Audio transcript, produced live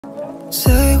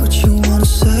Say what you wanna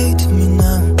say to me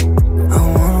now.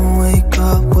 I wanna wake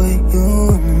up with you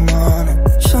in the morning.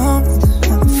 Show me there's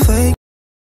nothing fake.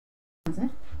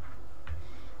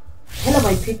 Hello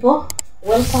my people,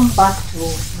 welcome back to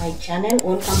my channel.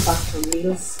 Welcome back to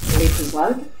Lil's Little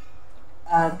World.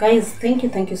 Guys, thank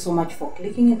you so much for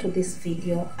clicking into this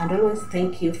video, and always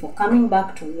thank you for coming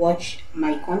back to watch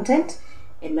my content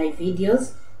and my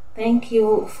videos. Thank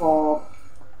you for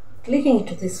clicking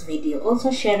into this video,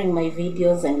 also sharing my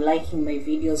videos and liking my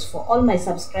videos. For all my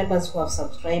subscribers who have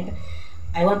subscribed,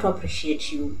 I want to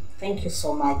appreciate you. Thank you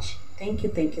so much. Thank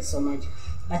you so much.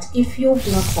 But if you've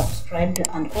not subscribed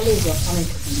and always you're coming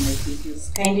to see my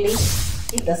videos, kindly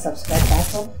hit the subscribe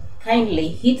button. Kindly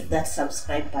hit that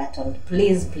subscribe button.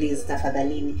 Please,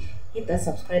 tafadhalini, hit the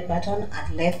subscribe button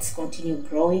and let's continue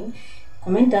growing.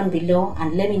 Comment down below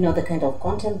and let me know the kind of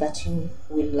content that you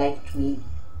would like me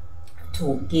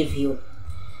to give you.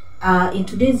 In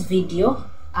today's video,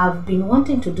 I've been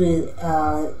wanting to do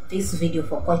this video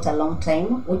for quite a long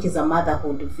time, which is a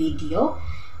motherhood video.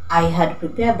 I had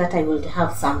prepared that I will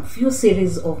have some few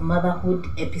series of motherhood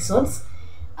episodes,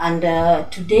 and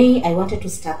today I wanted to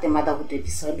start the motherhood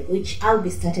episode, which I'll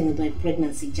be starting with my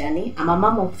pregnancy journey. I'm a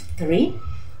mom of 3,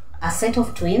 a set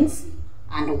of twins,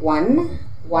 and one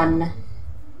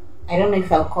I don't know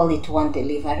if I'll call it one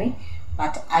delivery,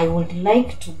 but I would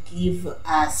like to give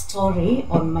a story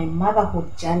on my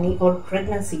motherhood journey or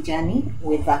pregnancy journey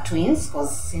with the twins,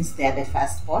 because since they are the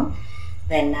firstborn.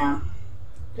 Then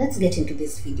let's get into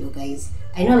this video, guys.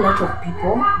 I know a lot of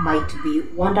people might be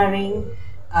wondering,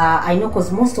 I know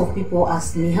because most of people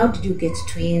ask me, how did you get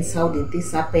twins? How did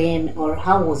this happen? Or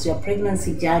how was your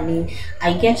pregnancy journey?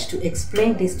 I get to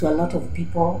explain this to a lot of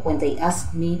people when they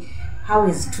ask me, how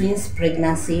is twins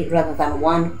pregnancy rather than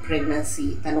one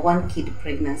kid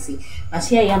pregnancy. But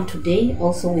here I am today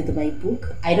also with my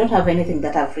book. I don't have anything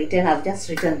that I've written. I've just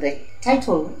written the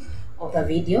title of the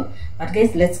video. But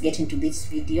guys, let's get into this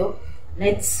video.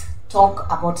 Let's talk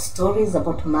about stories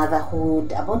about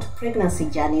motherhood, about pregnancy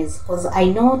journeys, because I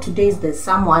know today there's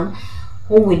someone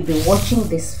who will be watching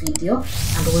this video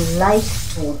and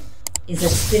is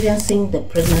experiencing the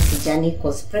pregnancy journey,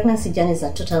 because pregnancy journeys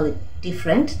are totally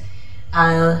different.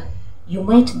 You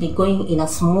might be going in a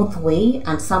smooth way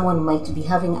and someone might be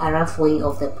having a rough way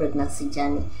of the pregnancy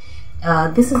journey.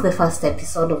 This is the first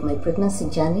episode of my pregnancy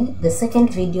journey. The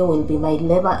second video will be my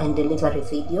labor and delivery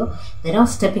video. Then I'm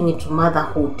stepping into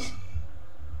motherhood,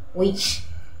 which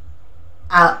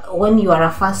when you are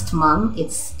a first mom,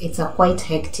 it's a quite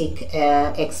hectic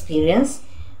experience,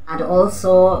 and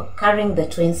also carrying the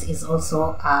twins is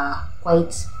also a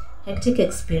quite hectic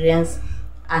experience,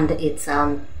 and it's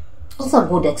also a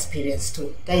good experience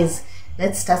too. Guys,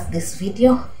 let's start this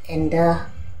video. And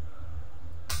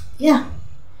yeah,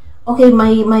 okay,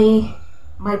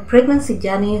 my pregnancy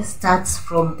journey starts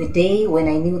from the day when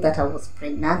I knew that I was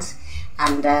pregnant,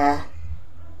 and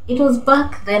it was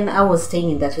back then. I was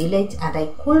staying in the village and I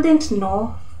couldn't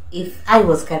know if I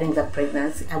was carrying the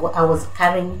pregnancy. I was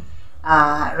carrying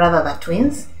rather the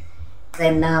twins.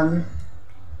 Then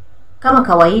kama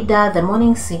kawaida, the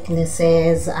morning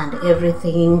sicknesses and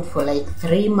everything for like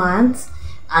 3 months,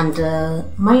 and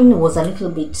mine was a little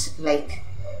bit like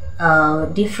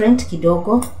different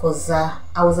kidogo, because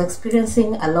I was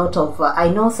experiencing a lot of I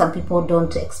know some people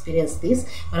don't experience this,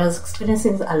 but I was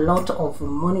experiencing a lot of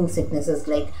morning sicknesses.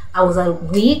 Like I was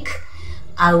weak,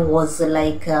 I was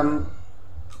like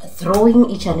throwing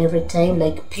each and every time,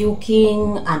 like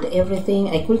puking and everything.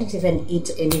 I couldn't even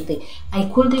eat anything. I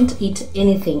couldn't eat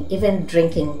anything, even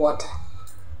drinking water.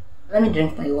 Let me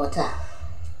drink my water.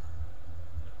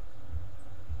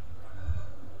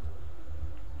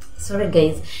 Sorry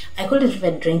guys, I couldn't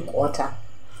even drink water.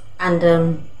 And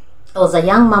I was a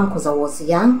young mom because I was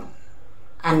young,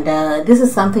 and this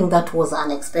is something that was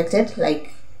unexpected.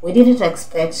 Like we didn't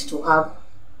expect to have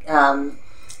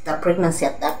the pregnancy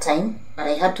at that time, but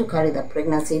I had to carry the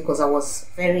pregnancy because I was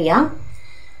very young.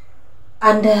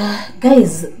 And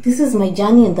guys, this is my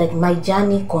journey, and like my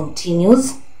journey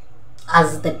continues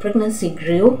as the pregnancy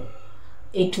grew.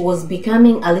 It was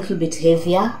becoming a little bit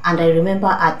heavier, and I remember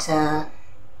at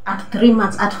 3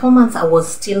 months, at 4 months, I was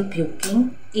still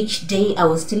puking. Each day I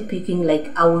was still puking.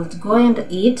 Like I would go and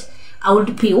eat, I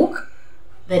would puke,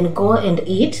 then go and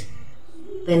eat,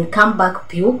 then come back,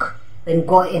 puke, then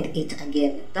go and eat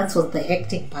again. That was the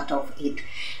hectic part of it.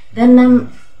 Then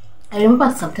I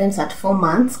remember sometimes at 4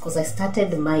 months, because I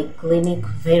started my clinic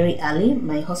very early,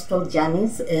 my hospital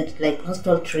journeys, like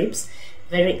hospital trips,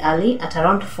 very early at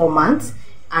around 4 months,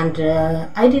 and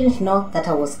I didn't know that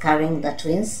I was carrying the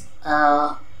twins.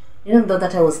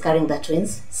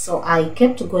 So I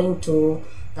kept going to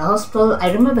the hospital,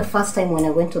 I remember the first time when I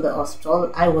went to the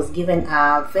hospital, I was given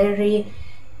a very,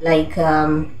 like,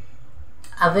 a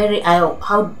very,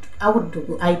 how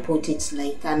do I put it,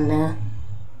 like a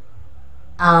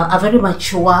very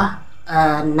mature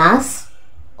nurse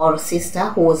or sister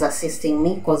who was assisting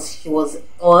me, because she was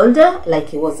older, like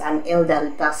he was an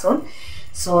elderly person.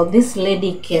 So this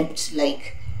lady kept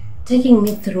like taking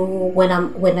me through. When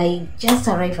I just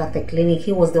arrived at the clinic,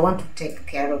 he was the one to take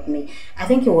care of me. I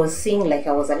think he was seeing like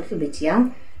I was a little bit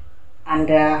young,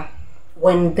 and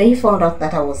when they found out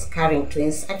that I was carrying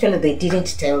twins, actually they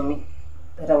didn't tell me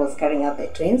that I was carrying out the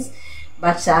twins,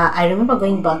 but I remember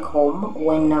going back home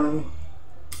when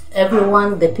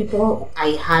everyone, the people I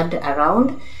had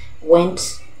around,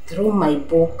 went through my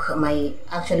book, my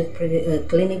actually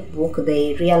clinic book.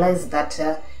 They realized that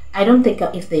I don't think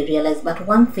if they realized, but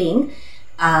one thing,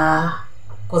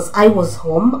 because I was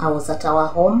home, I was at our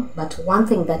home, but one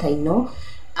thing that I know,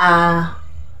 I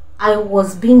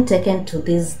was being taken to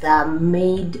this, the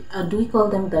maid, do we call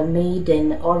them the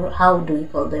maiden, or how do we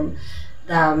call them,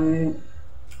 the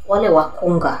wale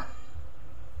wakunga,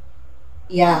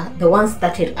 yeah, the ones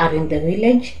that are in the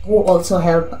village, who also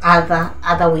help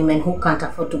other women who can't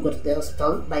afford to go to the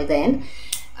hospital by then.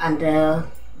 And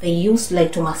they used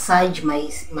like to massage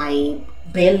my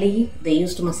belly. They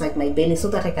used to massage my belly so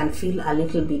that I can feel a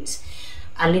little bit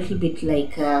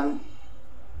like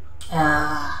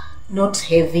not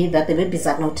heavy, that the babies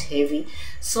are not heavy.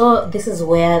 So this is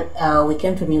where we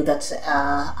came to know that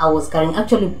I was carrying.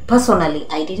 Actually, personally,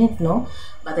 I didn't know,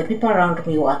 but the people around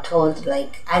me were told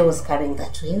like I was carrying the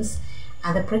twins,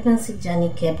 and the pregnancy journey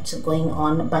kept going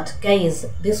on. But guys,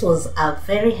 this was a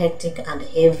very hectic and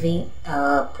heavy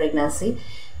pregnancy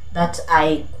that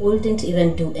I couldn't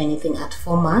even do anything at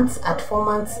 4 months. At 4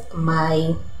 months,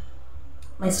 my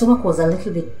stomach was a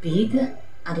little bit big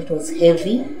and it was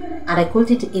heavy, and I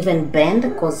couldn't even bend,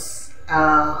 because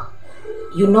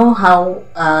you know how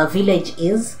village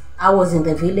is. I was in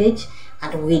the village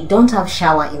and we don't have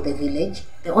shower in the village.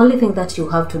 The only thing that you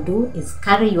have to do is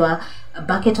carry your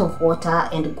bucket of water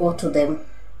and go to the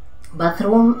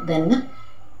bathroom, then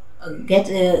get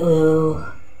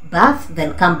a bath,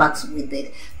 then come back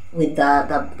with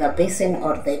the basin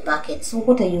or the bucket. So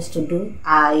what I used to do,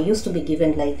 I used to be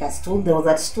given like a stool. There was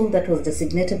a stool that was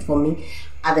designated for me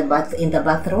at the in the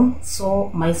bathroom. So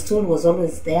my stool was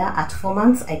always there. At 4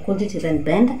 months, I couldn't even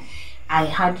bend. I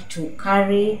had to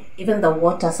carry even the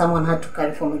water. Someone had to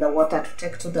carry for me the water to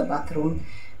take to the bathroom,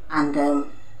 and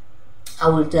I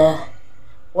would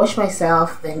wash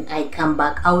myself, then I come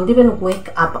back. I would even wake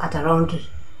up at around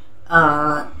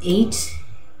 8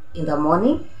 in the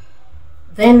morning.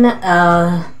 Then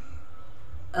I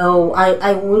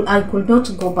could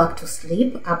not go back to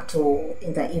sleep up to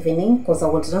in the evening, because I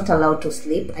was not allowed to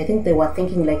sleep. I think they were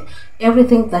thinking like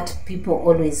everything that people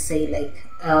always say, like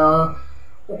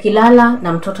ukilala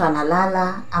na mtoto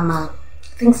analala, ama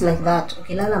things like that.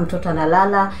 Ukilala mtoto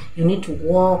analala, you need to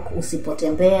walk,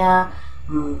 usipotembea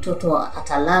mtoto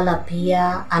atalala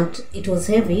pia. And it was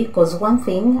heavy, because one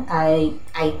thing I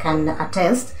can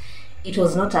attest, it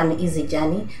was not an easy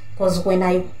journey, because when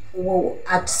I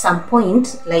at some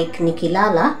point, like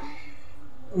nikilala,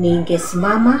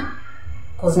 ningesimama,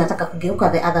 because nataka kugeuka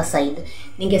the other side,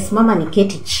 ningesimama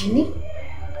niketi chini,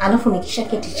 alafu nikisha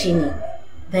keti chini,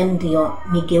 then ndio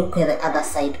nigeuke the other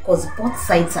side, because both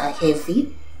sides are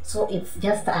heavy. So it's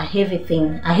just a heavy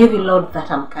thing, a heavy load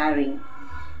that I'm carrying.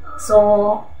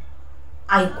 So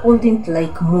I couldn't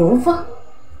like move,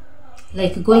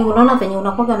 like going, unaona venye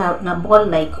unakoga na ball,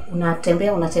 like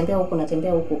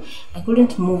unatembea huku. I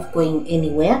couldn't move going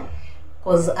anywhere,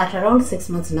 because at around 6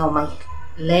 months now, my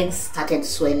legs started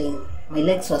swelling. My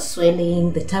legs were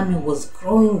swelling, the tummy was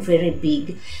growing very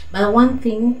big. But one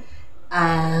thing,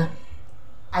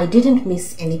 I didn't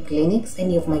miss any clinics,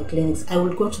 any of my clinics. I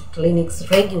would go to clinics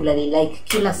regularly, like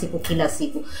kila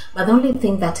siku. But the only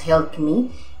thing that helped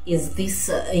me is this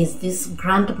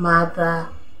grandmother.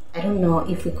 I don't know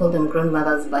if we call them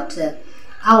grandmothers, but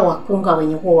hao wakunga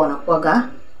wenye huwa wanakuaga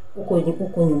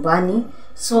huko nyumbani.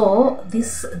 So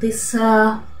this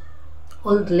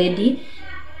old lady,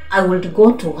 I would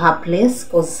go to her place,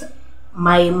 because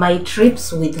my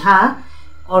trips with her,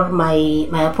 or my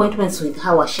appointments with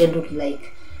her were scheduled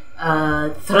like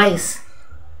thrice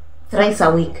a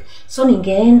week. So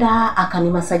ningeenda,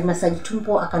 massage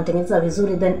tumbo, akanitengeneza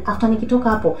vizuri. Then after nikitoka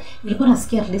hapo, nilikuwa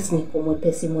nasikia at least niko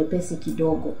mwepesi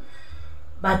kidogo.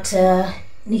 But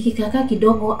nikikaka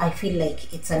kidogo, I feel like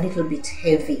it's a little bit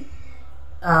heavy.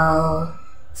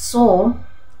 So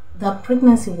the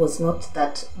pregnancy was not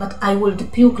that, but I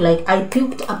would puke. Like I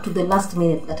puked up to the last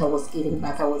minute that I was giving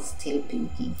birth. I was still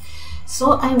puking.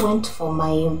 So I went for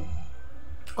my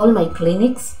all my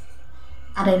clinics.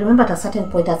 And I remember at a certain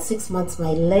point at 6 months,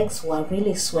 my legs were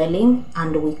really swelling,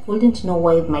 and we couldn't know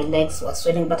why my legs were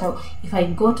swelling. But if I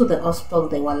go to the hospital,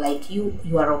 they were like,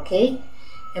 you are okay,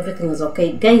 everything is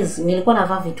okay. Guys, nilikuwa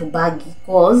navaa vitu bagi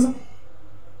because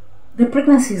the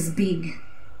pregnancy is big.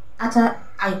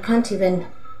 I can't even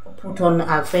put on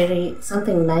a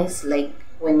something nice, like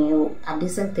a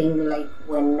decent thing, like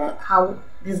how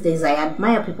these days I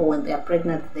admire people when they are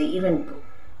pregnant, they even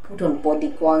put on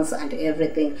bodycons and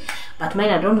everything. But mine,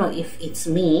 I don't know if it's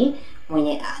me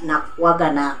mwenye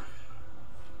nakuwaga na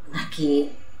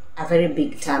a very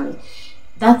big tummy.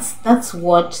 That's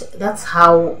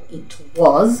how it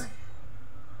was.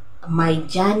 My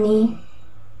journey,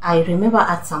 I remember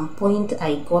at some point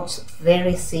I got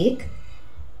very sick,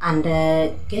 and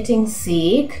getting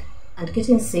sick,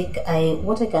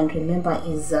 what I can remember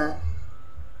is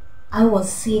I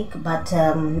was sick, but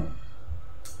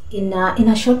in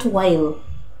a short while,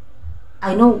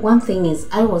 I know one thing is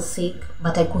I was sick,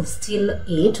 but I could still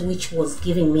eat, which was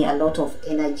giving me a lot of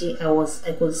energy.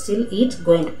 I could still eat,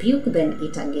 go and puke, then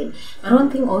eat again. But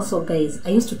one thing also, guys, I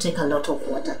used to take a lot of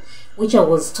water, which I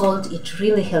was told it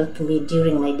really helped me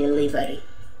during my delivery.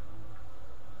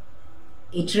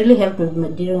 It really helped me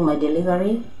during my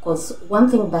delivery, because one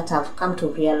thing that I've come to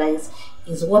realize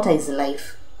is water is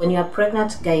life. When you are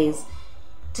pregnant, guys,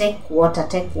 take water.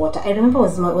 I remember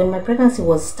when my pregnancy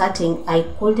was starting, I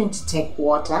couldn't take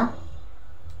water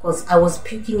because I was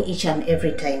puking each and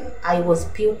every time.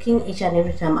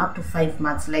 Up to 5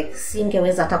 months. Like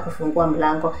singeweza hata kufungua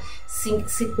mlango,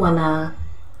 sikuwa na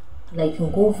like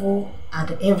nguvu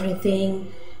and everything,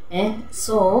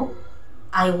 so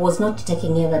I was not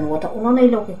taking even water. Unaona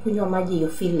ile ukikunywa maji you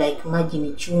feel like maji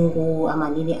ni chungu ama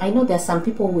nini. I know there are some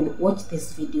people who will watch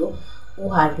this video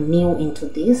who are new into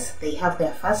this. They have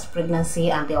their first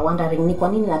pregnancy and they are wondering ni kwa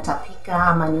nini natapika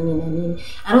ama nini na nini.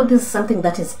 I know this is something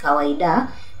that is kawaida,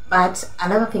 but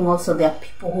another thing also, there are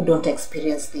people who don't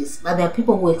experience this, but there are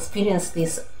people who experience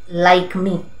this, like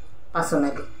me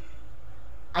personally.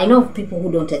 I know of people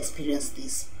who don't experience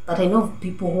this, but I know of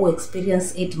people who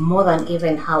experience it more than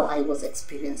even how I was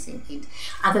experiencing it.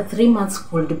 And the 3 months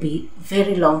could be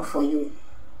very long for you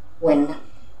when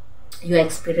you're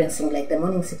experiencing like the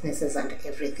morning sicknesses and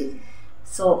everything.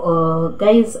 So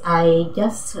guys, I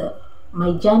just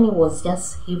my journey was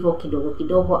just hivo kidogo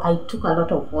kidogo. I took a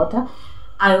lot of water.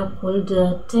 I could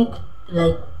take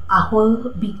like a whole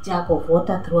big jug of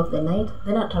water throughout the night.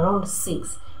 Then at around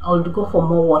 6, I would go for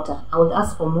more water. I would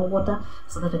ask for more water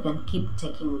so that I can keep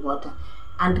taking water.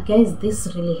 And guys, this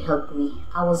really helped me.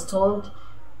 I was told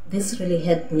this really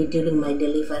helped me during my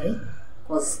delivery,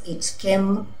 because it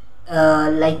came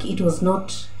like it was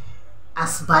not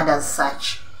as bad as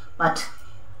such. But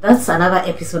that's another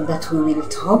episode that we will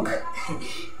talk.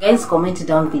 Guys, comment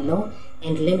down below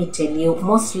and let me tell you,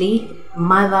 mostly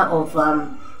mother of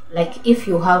like if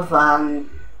you have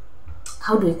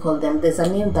how do we call them? There's a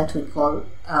name that we call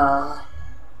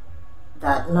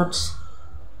that not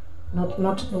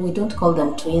we don't call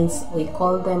them twins, we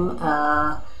call them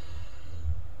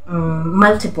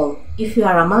multiple. If you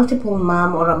are a multiple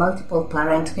mom or a multiple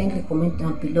parent, kindly comment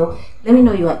down below. Let me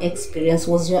know your experience.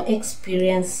 Was your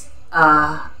experience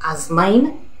as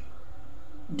mine?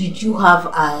 Did you have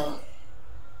a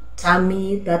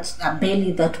tummy, a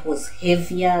belly that was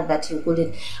heavier, that you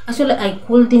couldn't? Actually, I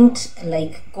couldn't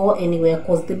like go anywhere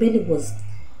because the belly was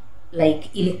like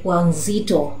ilikuwa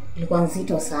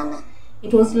nzito sana.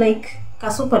 It was like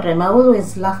kasupa drum. I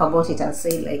always laugh about it and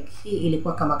say like hii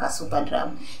ilikuwa kama kasupa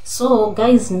drum. So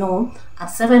guys, know at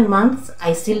 7 months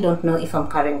I still don't know if I'm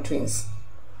carrying twins.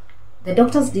 The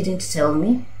doctors didn't tell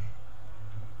me,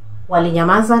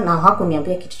 walinyamaza na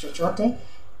hawakuniambia kitu chochote.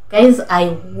 Guys,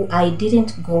 I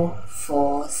didn't go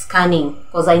for scanning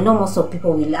because I know most of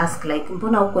people will ask like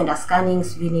mbona hukwenda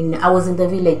scanning. I was in the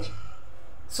village,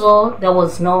 so there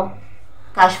was no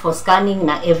cash for scanning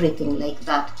na everything like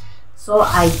that. So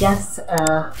I just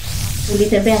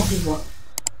tulitembea hivyo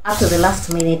up to the last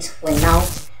minute when now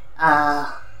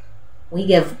we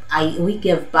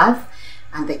gave birth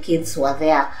and the kids were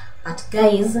there. But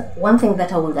guys, one thing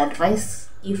that I would advise,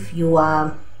 if you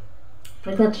are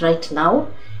pregnant right now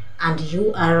and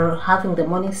you are having the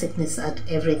morning sickness and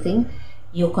everything,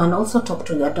 you can also talk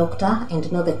to your doctor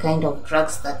and know the kind of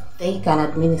drugs that they can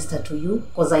administer to you,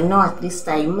 because I know at this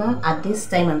time and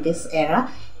this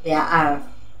era there are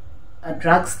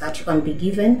drugs that you can be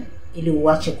given ili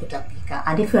uache kutapika.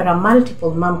 And if you are a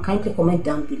multiple mom, kindly comment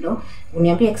down below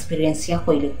uniambie experience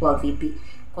yako ilikuwa vipi,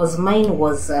 because mine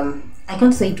was I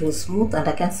can't say it was smooth and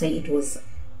I can't say it was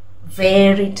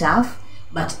very tough,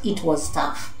 but it was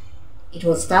tough. It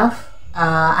was tough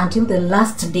until the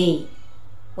last day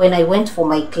when I went for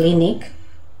my clinic,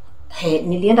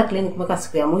 nilienda clinic mpaka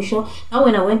siku ya mwisho. Now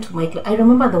when I went to my I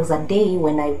remember there was a day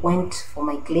when I went for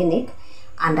my clinic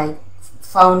and I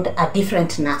found a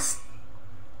different nurse,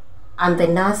 and the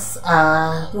nurse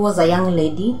was a young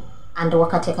lady, and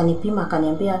wakati akanipima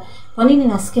akaniambia kwa nini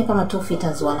nasikia kama 2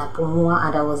 feet wanapumua,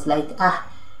 and I was like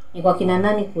ni kwa kina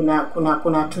nani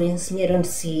kuna twins? Me, I don't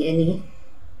see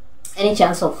any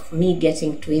chance of me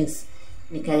getting twins.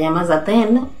 Nikanyamaza.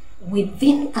 Then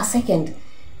within a second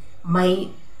my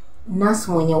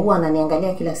nurse mwenye huwa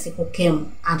ananiangalia kila siku came,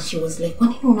 and she was like, kwa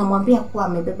nini unamwambia kuwa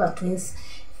amebeba twins?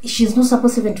 She's not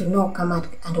supposed even to know kama.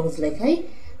 And I was like, hey,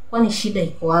 kwani shida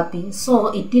iko wapi?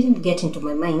 So it didn't get into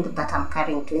my mind that I'm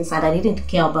carrying twins, and I didn't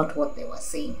care about what they were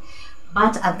saying.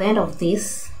 But at the end of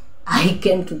this, I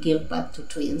came to give birth to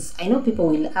twins. I know people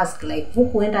will ask like,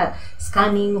 hukuenda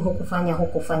scanning,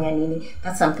 hukufanya nini?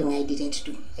 That's something I didn't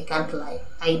do. I can't lie.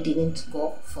 I didn't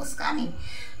go for scanning.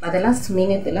 But the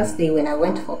last day when I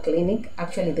went for clinic,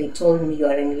 actually they told me you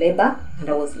are in labor, and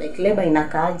I was like, labor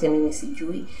inakaaje mimi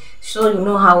sijui. So you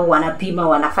know how wanapima,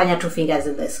 wanafanya 2 fingers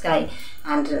in the sky,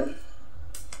 and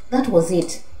that was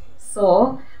it.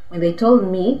 So when they told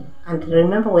me, and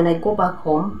remember when I go back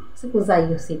home, siku za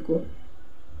hiyo siku,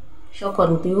 shock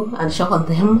on you and shock on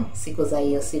them, siku za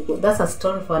hiyo siku. That's a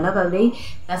story for another day.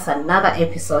 That's another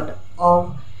episode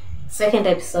of second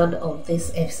episode of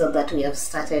this episode that we have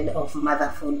started of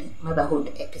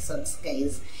motherhood episodes,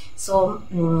 guys. So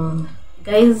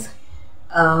guys,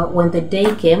 when the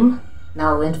day came,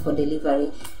 now I went for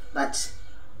delivery. But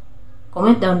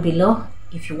comment down below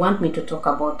if you want me to talk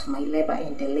about my labor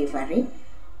and delivery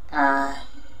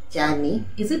journey.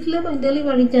 Is it labor and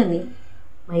delivery journey?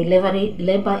 My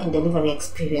labor and delivery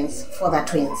experience for the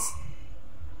twins.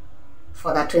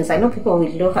 I know people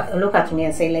will look at me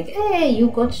and say like, hey,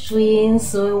 you got twins.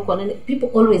 So people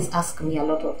always ask me a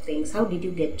lot of things. How did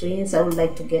you get twins? I would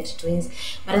like to get twins.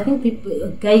 But I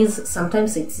think guys,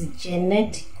 sometimes it's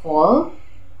genetical.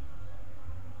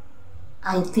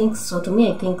 I think so. To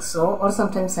me, I think so. Or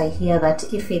sometimes I hear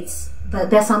that if it's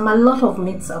there's a lot of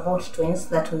myths about twins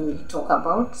that we will talk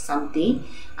about someday.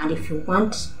 And if you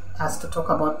want us to talk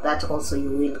about that also, you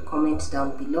will comment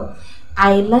down below.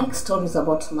 I like stories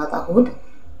about motherhood,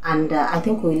 and I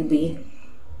think we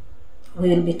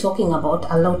will be talking about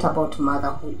a lot about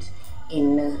motherhood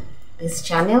in this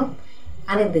channel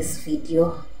and in this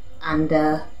video. And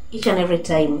each and every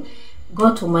time,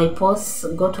 go to my posts,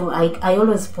 I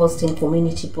always post in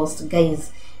community posts,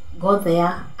 guys. Go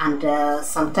there, and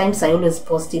sometimes I always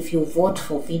post if you vote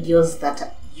for videos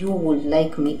that you would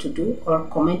like me to do, or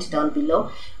comment down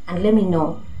below and let me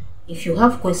know. If you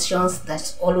have questions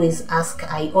that always ask,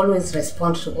 I always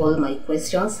respond to all my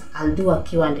questions. I'll do a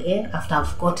Q&A after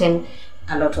I've gotten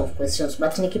a lot of questions,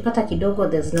 but nikipata kidogo,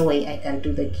 there's no way I can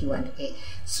do the Q&A.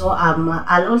 So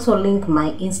I'll also link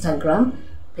my Instagram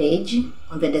page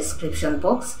on the description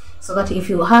box, so that if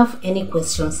you have any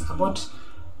questions about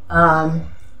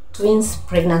twins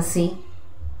pregnancy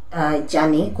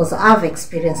journey, because I've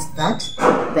experienced that,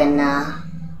 then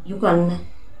you can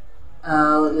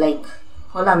like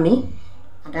holler me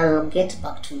and I'll get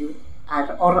back to you,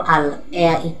 or I'll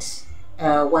air it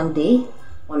one day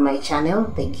on my channel,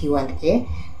 the Q&A.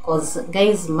 Because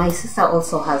guys, my sister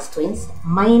also has twins.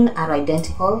 Mine are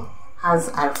identical, hers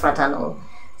are fraternal.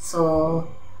 So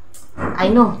I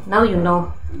know, now you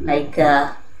know, like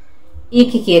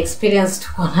hiki experience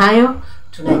tuko nayo,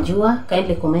 tunajua.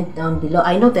 Kindly comment down below.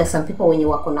 I know there are some people when you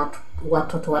wako na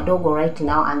watoto wadogo right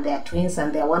now and they are twins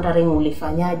and they are wondering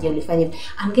ulifanyaje.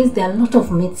 And guys, there are a lot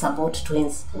of myths about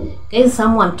twins. Guys,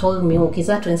 someone told me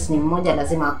ukizaa twins ni mmoja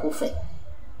lazima akufe.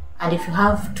 And if you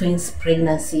have twins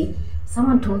pregnancy,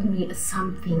 someone told me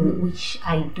something which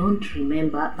I don't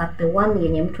remember, but the one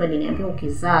yenye mtu aliniambia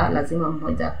ukizaa lazima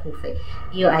mmoja akufe,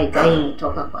 hiyo haikai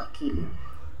toka kwa akili.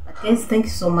 But guys, thank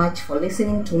you so much for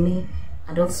listening to me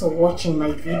and also watching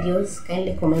my videos.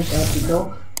 Kindly comment down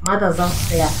below. Mothers out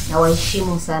there,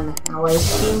 nawaheshimu sana. I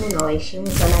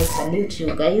salute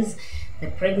you guys. The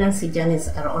pregnancy journeys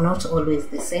are not always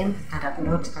the same and are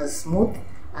not as smooth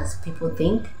as people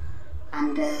think.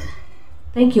 And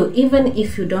thank you. Even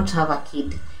if you don't have a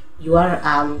kid, you are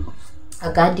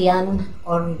a guardian,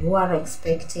 or you are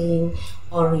expecting,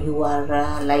 or you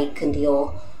are like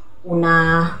ndio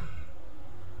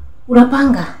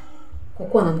unapanga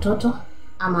kukuwa na mtoto,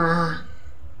 ama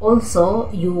also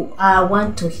you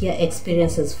want to hear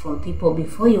experiences from people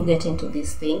before you get into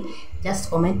this thing. Just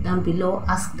comment down below,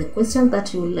 ask the question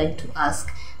that you would like to ask,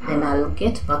 then I'll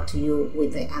get back to you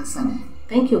with the answer.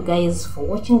 Thank you guys for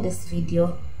watching this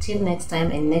video. Till next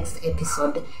time and next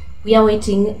episode. We are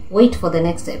wait for the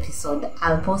next episode.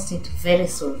 I'll post it very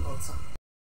soon also.